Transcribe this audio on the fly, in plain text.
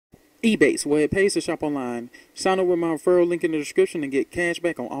Ebates, where it pays to shop online. Sign up with my referral link in the description and get cash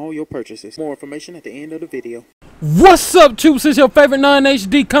back on all your purchases. More information at the end of the video. What's up, troops? It's your favorite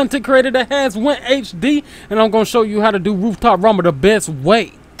non-HD content creator that has went HD, and I'm going to show you how to do Rooftop Rumble the best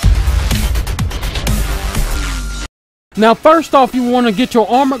way. Now, first off, you want to get your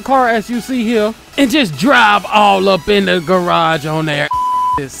armored car, as you see here, and just drive all up in the garage on there.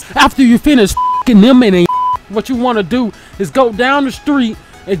 After you finish them in, what you want to do is go down the street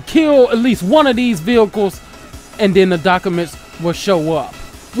and kill at least one of these vehicles, and then the documents will show up.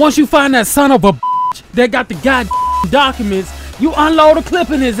 Once you find that son of a bitch that got the goddamn documents, you unload a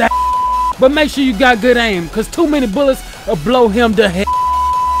clip in his ass. But make sure you got good aim, because too many bullets will blow him to hell.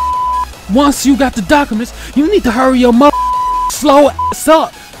 Once you got the documents, you need to hurry your slow ass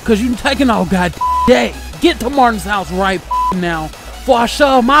up, because you taking all goddamn day. Get to Martin's house right now before I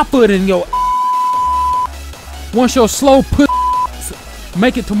shove my foot in your ass. Once your slow pussy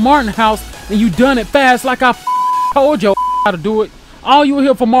make it to Martin's house and you done it fast like I told you how to do it, all you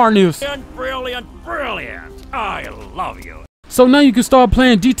hear from Martin is brilliant, brilliant. I love you. So now you can start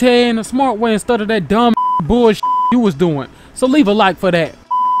playing GTA in a smart way instead of that dumb bullshit you was doing. So leave a like for that,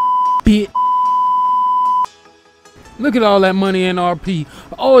 bitch. Look at all that money in RP.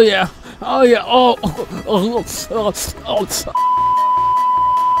 Oh yeah, oh yeah, oh.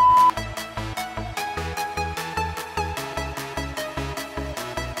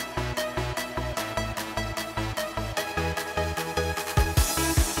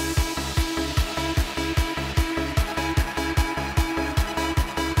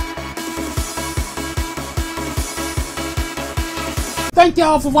 Thank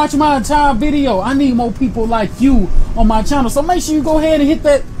y'all for watching my entire video. I need more people like you on my channel, so make sure you go ahead and hit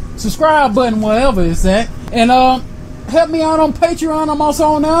that subscribe button, wherever it's at, and help me out on Patreon. I'm also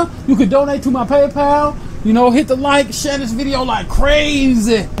on there. You can donate to my PayPal. You know, hit the like, share this video like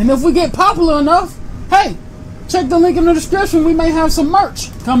crazy, and if we get popular enough, hey, check the link in the description. We may have some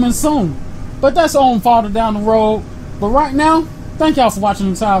merch coming soon, but that's on farther down the road. But right now, thank y'all for watching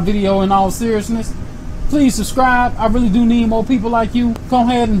the entire video. In all seriousness, please subscribe. I really do need more people like you. Go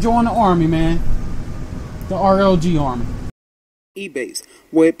ahead and join the army, man. The RLG army. Ebates,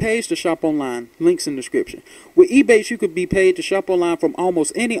 where it pays to shop online. Links in the description. With Ebates, you could be paid to shop online from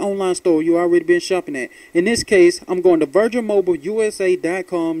almost any online store you already been shopping at. In this case, I'm going to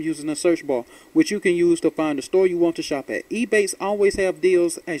virginmobileusa.com using the search bar, which you can use to find the store you want to shop at. Ebates always have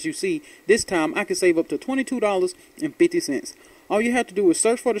deals, as you see. This time, I can save up to $22.50. All you have to do is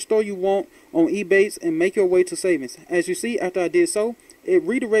search for the store you want on Ebates and make your way to savings. As you see, after I did so, it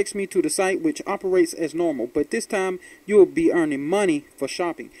redirects me to the site, which operates as normal. But this time, you will be earning money for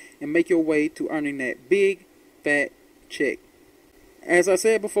shopping and make your way to earning that big, fat check. As I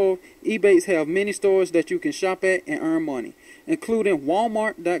said before, Ebates have many stores that you can shop at and earn money, including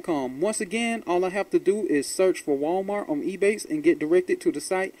Walmart.com. Once again, all I have to do is search for Walmart on Ebates and get directed to the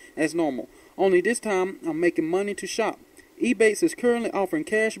site as normal. Only this time, I'm making money to shop. Ebates is currently offering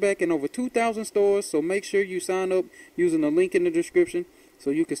cash back in over 2,000 stores, so make sure you sign up using the link in the description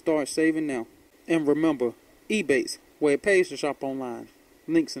so you can start saving now. And remember, Ebates, where it pays to shop online.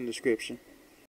 Links in the description.